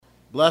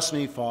Bless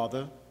me,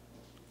 Father,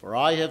 for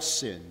I have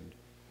sinned.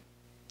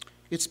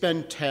 It's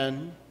been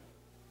 10,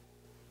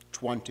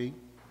 20,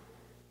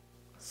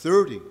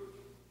 30,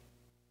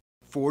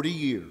 40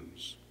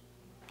 years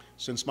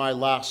since my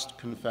last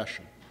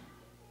confession.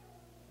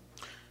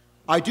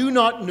 I do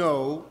not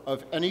know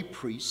of any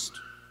priest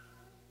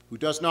who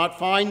does not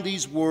find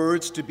these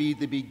words to be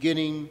the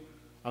beginning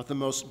of the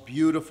most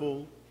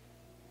beautiful,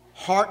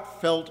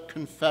 heartfelt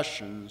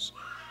confessions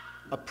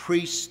a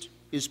priest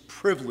is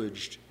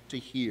privileged to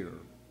hear.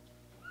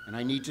 And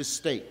I need to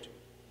state,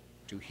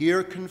 to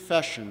hear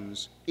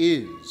confessions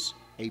is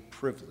a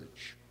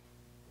privilege.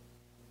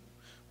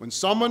 When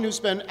someone who's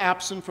been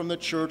absent from the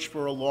church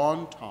for a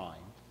long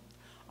time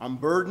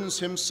unburdens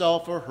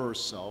himself or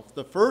herself,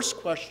 the first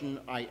question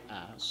I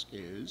ask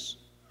is,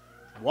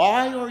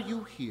 why are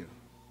you here?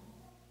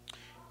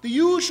 The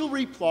usual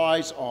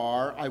replies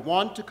are, I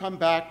want to come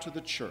back to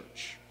the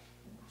church.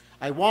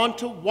 I want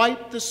to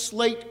wipe the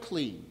slate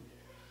clean.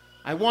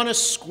 I want to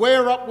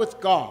square up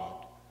with God.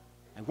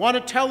 I want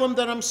to tell him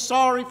that I'm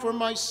sorry for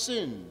my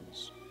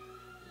sins,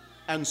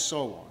 and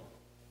so on.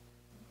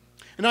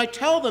 And I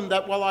tell them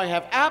that while I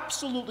have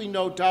absolutely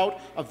no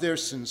doubt of their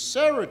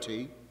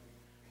sincerity,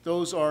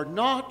 those are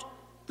not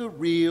the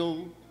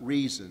real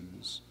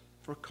reasons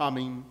for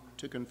coming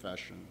to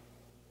confession.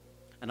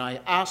 And I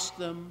ask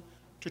them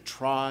to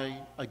try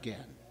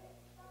again.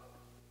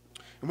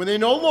 And when they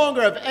no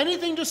longer have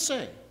anything to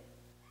say,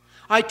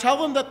 I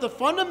tell them that the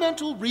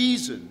fundamental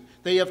reason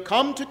they have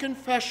come to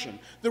confession,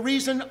 the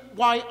reason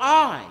why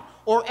I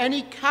or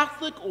any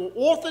Catholic or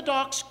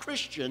Orthodox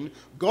Christian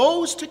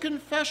goes to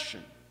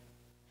confession,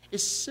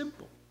 is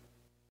simple.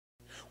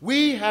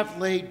 We have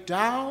laid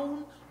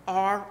down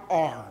our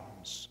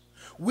arms.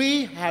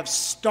 We have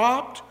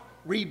stopped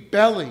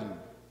rebelling,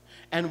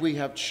 and we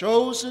have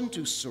chosen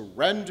to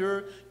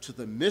surrender to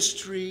the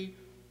mystery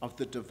of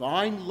the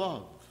divine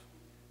love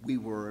we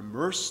were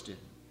immersed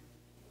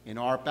in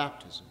our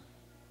baptism.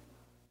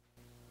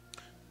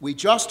 We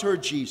just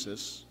heard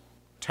Jesus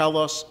tell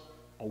us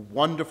a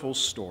wonderful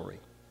story.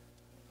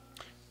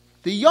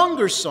 The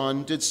younger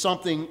son did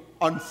something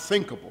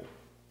unthinkable.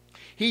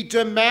 He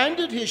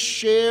demanded his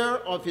share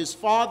of his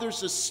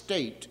father's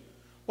estate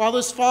while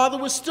his father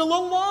was still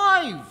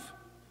alive,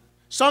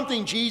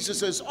 something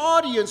Jesus'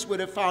 audience would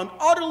have found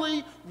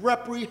utterly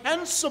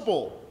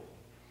reprehensible.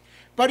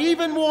 But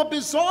even more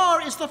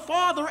bizarre is the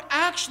father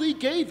actually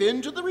gave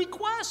in to the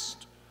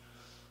request.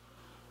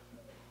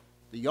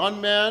 The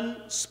young man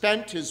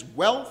spent his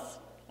wealth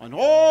on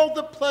all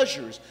the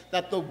pleasures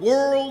that the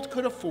world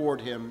could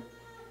afford him,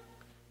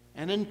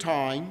 and in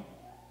time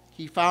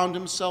he found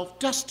himself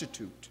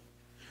destitute,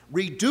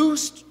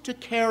 reduced to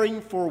caring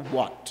for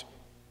what?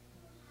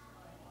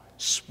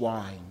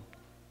 Swine,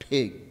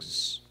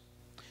 pigs,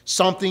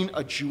 something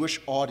a Jewish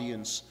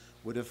audience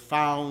would have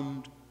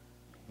found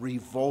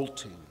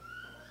revolting.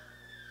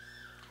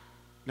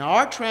 Now,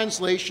 our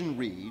translation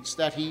reads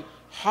that he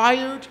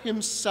hired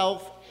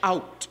himself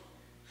out.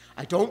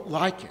 I don't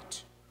like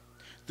it.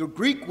 The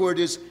Greek word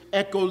is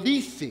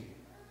ekolithi,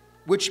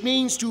 which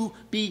means to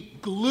be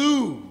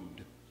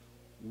glued,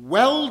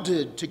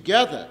 welded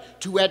together,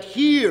 to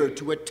adhere,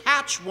 to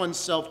attach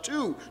oneself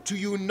to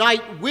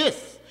unite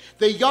with.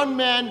 The young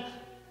man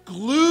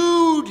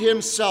glued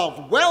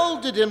himself,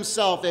 welded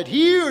himself,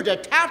 adhered,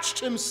 attached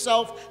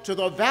himself to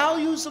the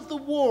values of the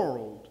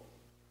world.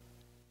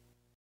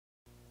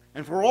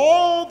 And for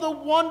all the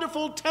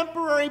wonderful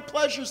temporary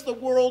pleasures the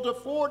world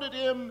afforded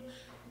him,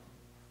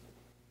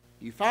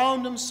 he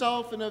found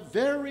himself in a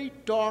very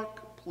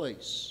dark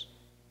place.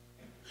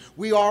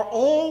 We are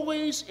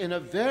always in a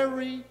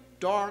very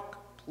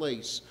dark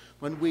place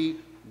when we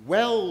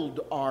weld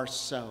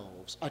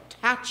ourselves,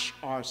 attach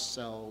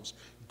ourselves,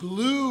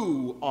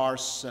 glue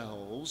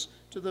ourselves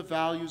to the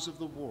values of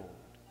the world.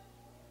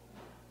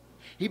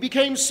 He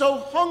became so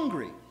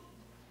hungry,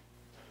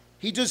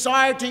 he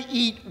desired to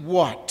eat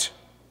what?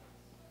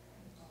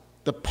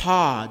 The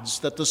pods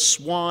that the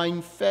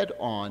swine fed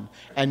on.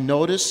 And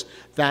notice,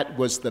 that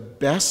was the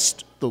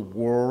best the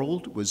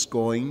world was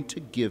going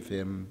to give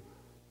him.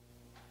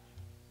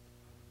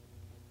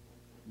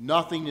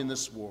 Nothing in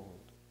this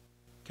world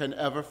can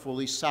ever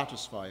fully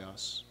satisfy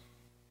us.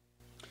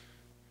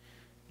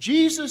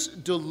 Jesus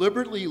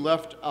deliberately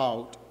left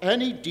out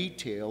any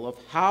detail of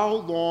how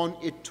long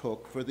it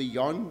took for the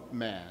young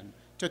man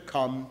to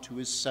come to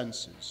his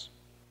senses.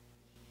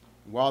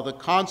 While the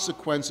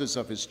consequences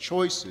of his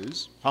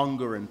choices,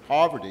 hunger and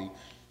poverty,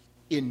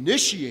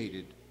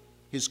 initiated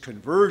his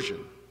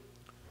conversion,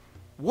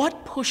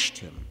 what pushed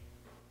him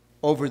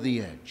over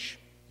the edge?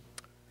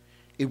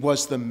 It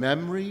was the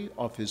memory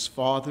of his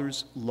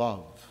father's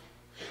love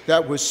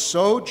that was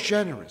so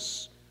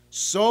generous,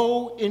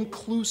 so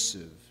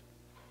inclusive.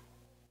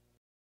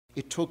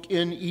 It took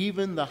in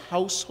even the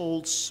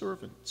household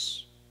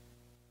servants.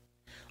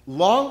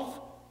 Love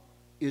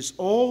is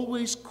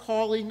always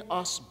calling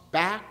us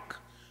back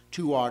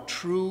to our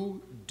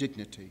true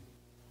dignity.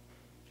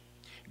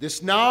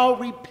 This now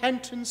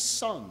repentant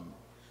son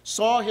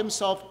saw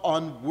himself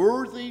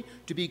unworthy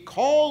to be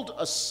called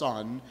a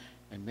son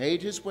and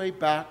made his way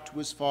back to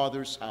his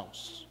father's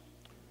house.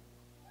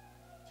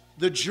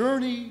 The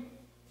journey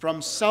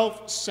from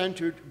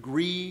self-centered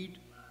greed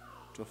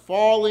to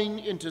falling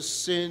into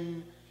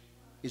sin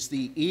is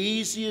the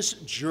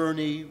easiest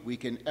journey we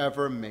can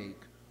ever make.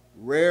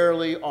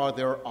 Rarely are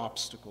there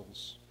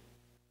obstacles.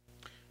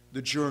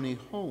 The journey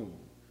home,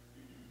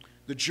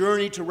 the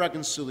journey to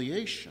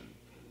reconciliation,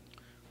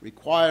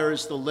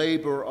 requires the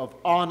labor of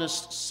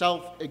honest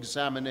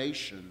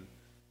self-examination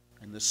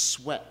and the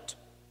sweat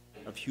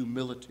of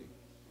humility.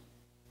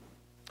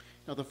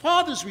 Now, the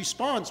father's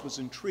response was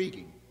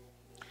intriguing.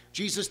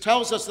 Jesus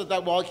tells us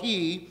that while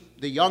he,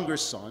 the younger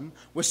son,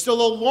 was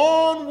still a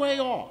long way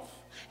off,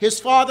 his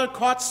father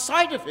caught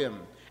sight of him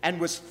and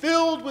was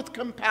filled with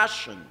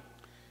compassion.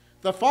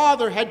 The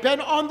father had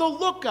been on the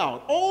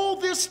lookout all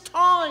this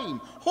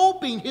time,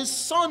 hoping his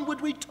son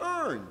would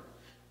return.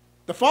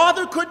 The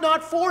father could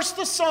not force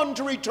the son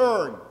to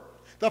return.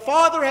 The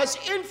father has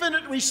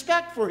infinite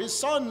respect for his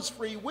son's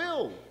free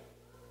will.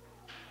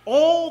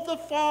 All the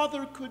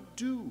father could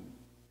do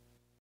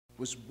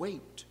was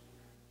wait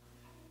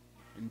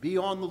and be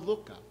on the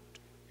lookout.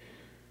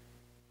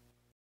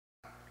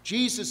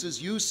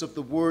 Jesus' use of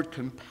the word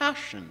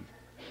compassion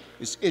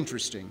is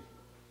interesting.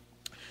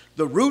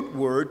 The root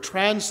word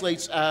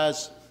translates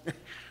as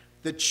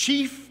the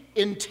chief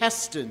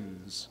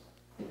intestines,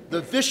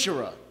 the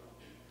viscera,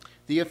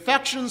 the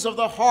affections of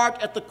the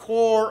heart at the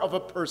core of a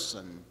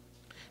person,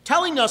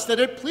 telling us that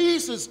it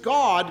pleases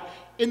God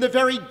in the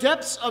very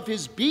depths of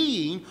his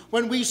being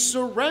when we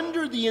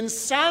surrender the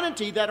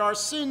insanity that our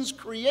sins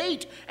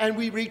create and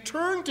we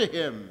return to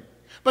him.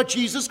 But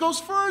Jesus goes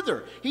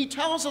further. He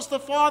tells us the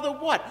father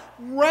what?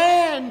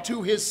 Ran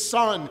to his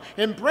son,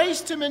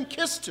 embraced him and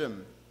kissed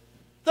him.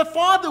 The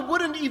father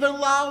wouldn't even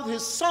allow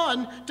his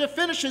son to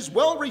finish his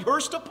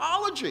well-rehearsed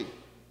apology.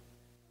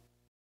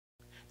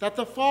 That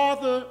the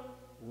father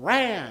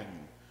ran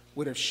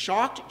would have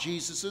shocked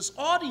Jesus'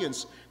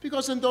 audience,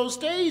 because in those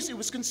days it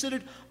was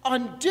considered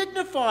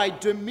undignified,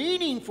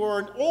 demeaning for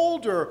an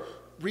older,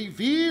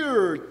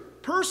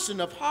 revered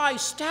person of high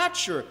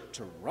stature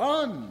to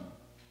run.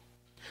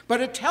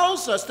 But it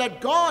tells us that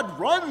God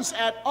runs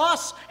at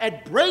us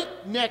at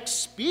breakneck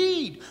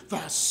speed. The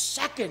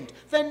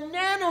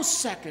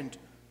nanosecond,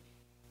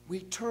 we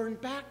turn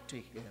back to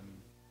him.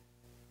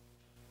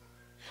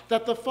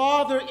 That the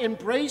father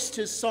embraced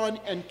his son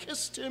and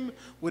kissed him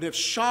would have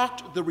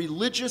shocked the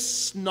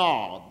religious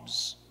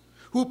snobs,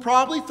 who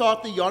probably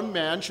thought the young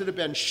man should have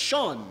been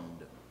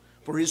shunned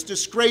for his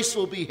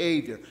disgraceful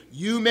behavior.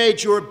 You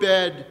made your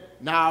bed,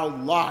 now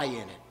lie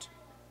in it.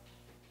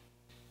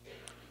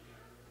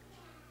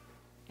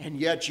 And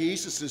yet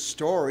Jesus'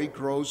 story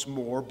grows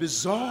more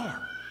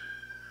bizarre.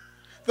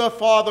 The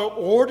father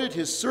ordered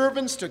his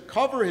servants to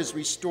cover his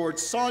restored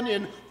son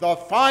in the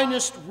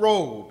finest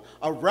robe,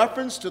 a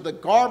reference to the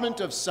garment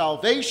of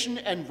salvation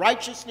and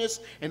righteousness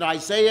in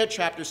Isaiah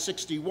chapter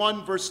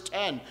 61, verse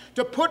 10,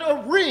 to put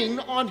a ring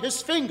on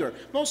his finger,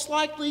 most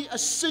likely a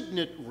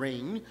signet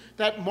ring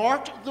that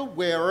marked the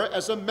wearer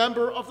as a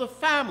member of the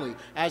family,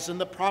 as in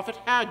the prophet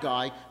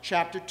Haggai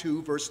chapter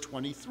 2, verse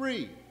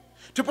 23,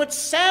 to put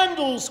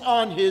sandals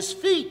on his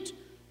feet,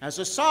 as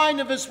a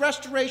sign of his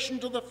restoration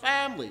to the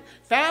family.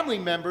 Family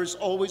members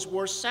always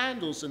wore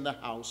sandals in the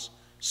house.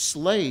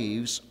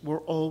 Slaves were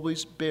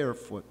always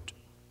barefoot.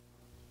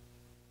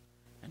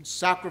 And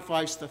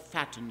sacrificed the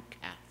fattened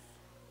calf,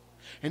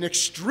 an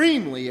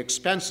extremely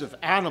expensive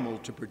animal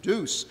to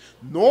produce,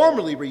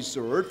 normally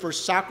reserved for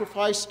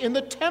sacrifice in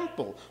the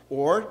temple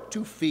or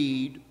to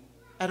feed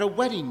at a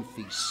wedding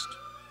feast.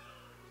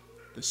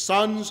 The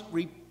son's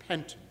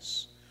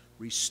repentance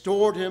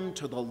restored him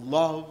to the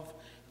love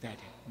that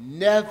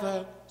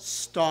never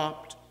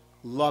stopped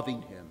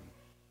loving him.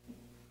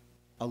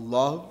 A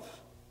love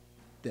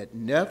that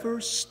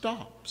never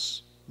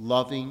stops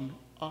loving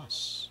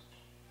us.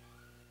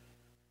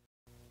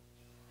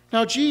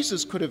 Now,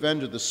 Jesus could have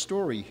ended the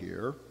story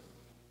here,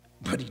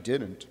 but he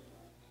didn't.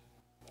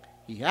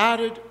 He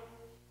added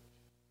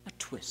a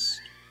twist.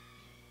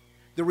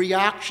 The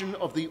reaction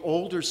of the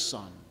older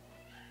son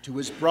to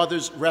his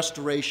brother's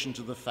restoration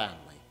to the family.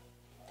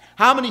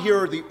 How many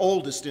here are the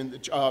oldest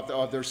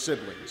of their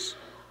siblings?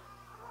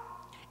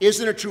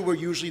 Isn't it true we're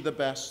usually the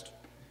best?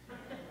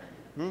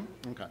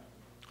 Okay.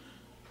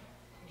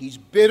 He's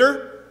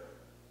bitter,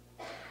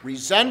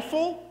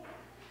 resentful,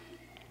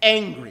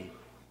 angry,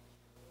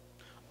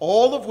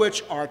 all of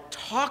which are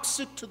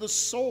toxic to the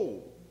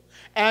soul,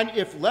 and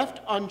if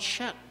left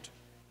unchecked,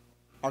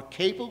 are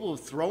capable of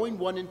throwing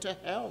one into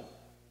hell.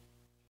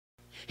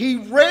 He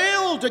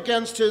railed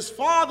against his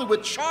father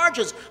with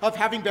charges of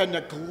having been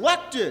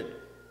neglected,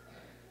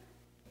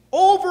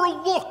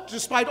 overlooked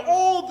despite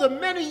all the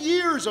many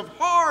years of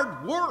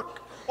hard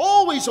work,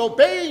 always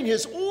obeying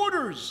his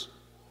orders.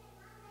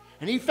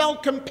 And he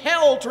felt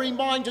compelled to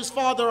remind his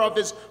father of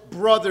his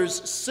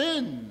brother's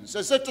sins,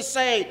 as if to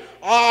say,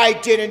 I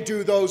didn't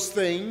do those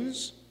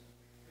things.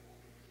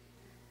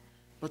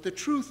 But the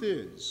truth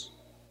is,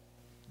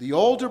 the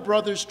older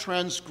brother's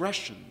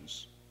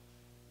transgressions,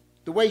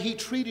 the way he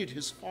treated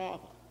his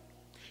father,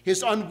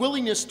 his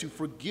unwillingness to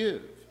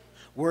forgive,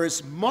 were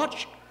as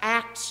much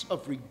acts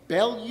of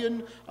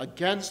rebellion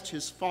against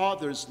his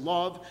father's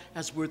love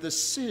as were the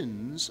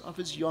sins of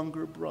his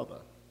younger brother.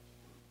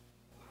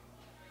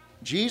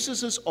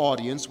 Jesus'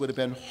 audience would have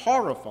been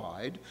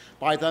horrified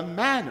by the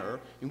manner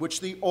in which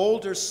the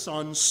older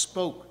son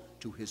spoke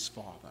to his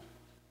father.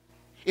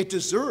 It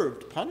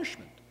deserved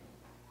punishment.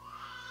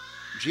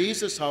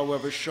 Jesus,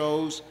 however,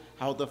 shows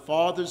how the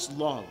father's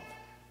love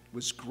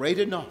was great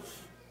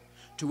enough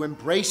to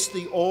embrace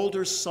the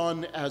older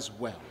son as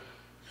well,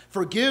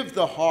 forgive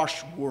the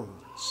harsh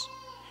words,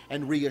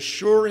 and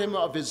reassure him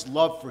of his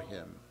love for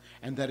him,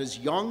 and that his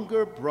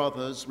younger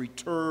brother's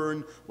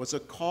return was a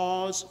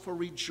cause for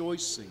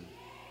rejoicing,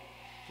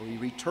 for he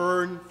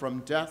returned from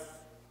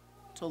death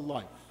to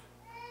life,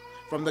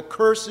 from the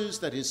curses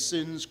that his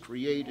sins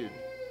created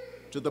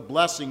to the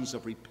blessings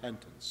of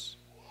repentance.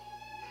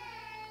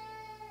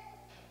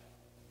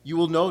 You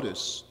will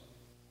notice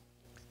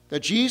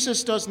that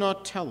Jesus does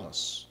not tell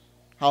us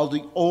how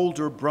the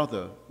older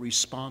brother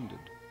responded.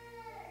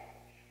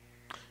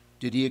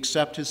 Did he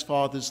accept his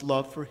father's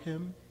love for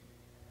him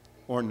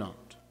or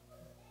not?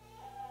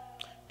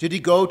 Did he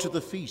go to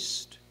the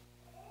feast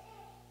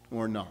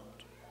or not?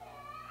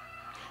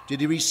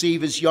 Did he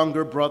receive his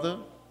younger brother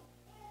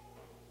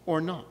or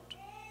not?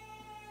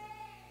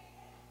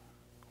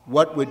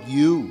 What would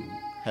you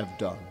have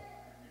done?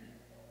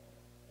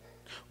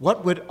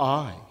 What would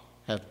I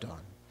have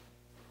done?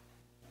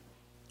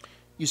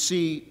 You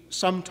see,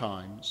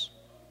 sometimes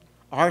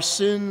our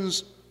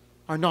sins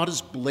are not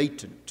as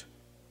blatant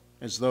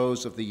as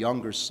those of the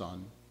younger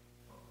son,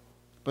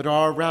 but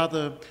are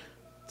rather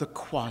the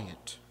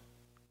quiet,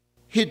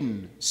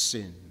 hidden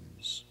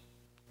sins,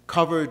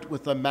 covered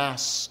with a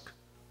mask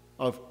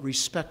of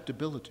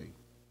respectability,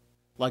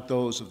 like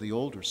those of the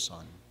older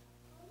son.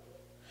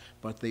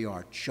 But they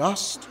are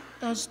just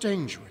as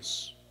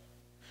dangerous,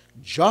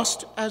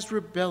 just as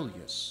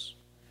rebellious,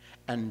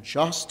 and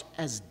just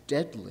as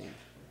deadly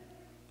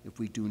if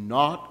we do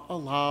not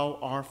allow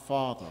our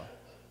Father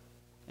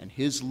and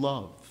his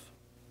love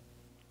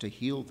to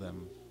heal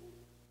them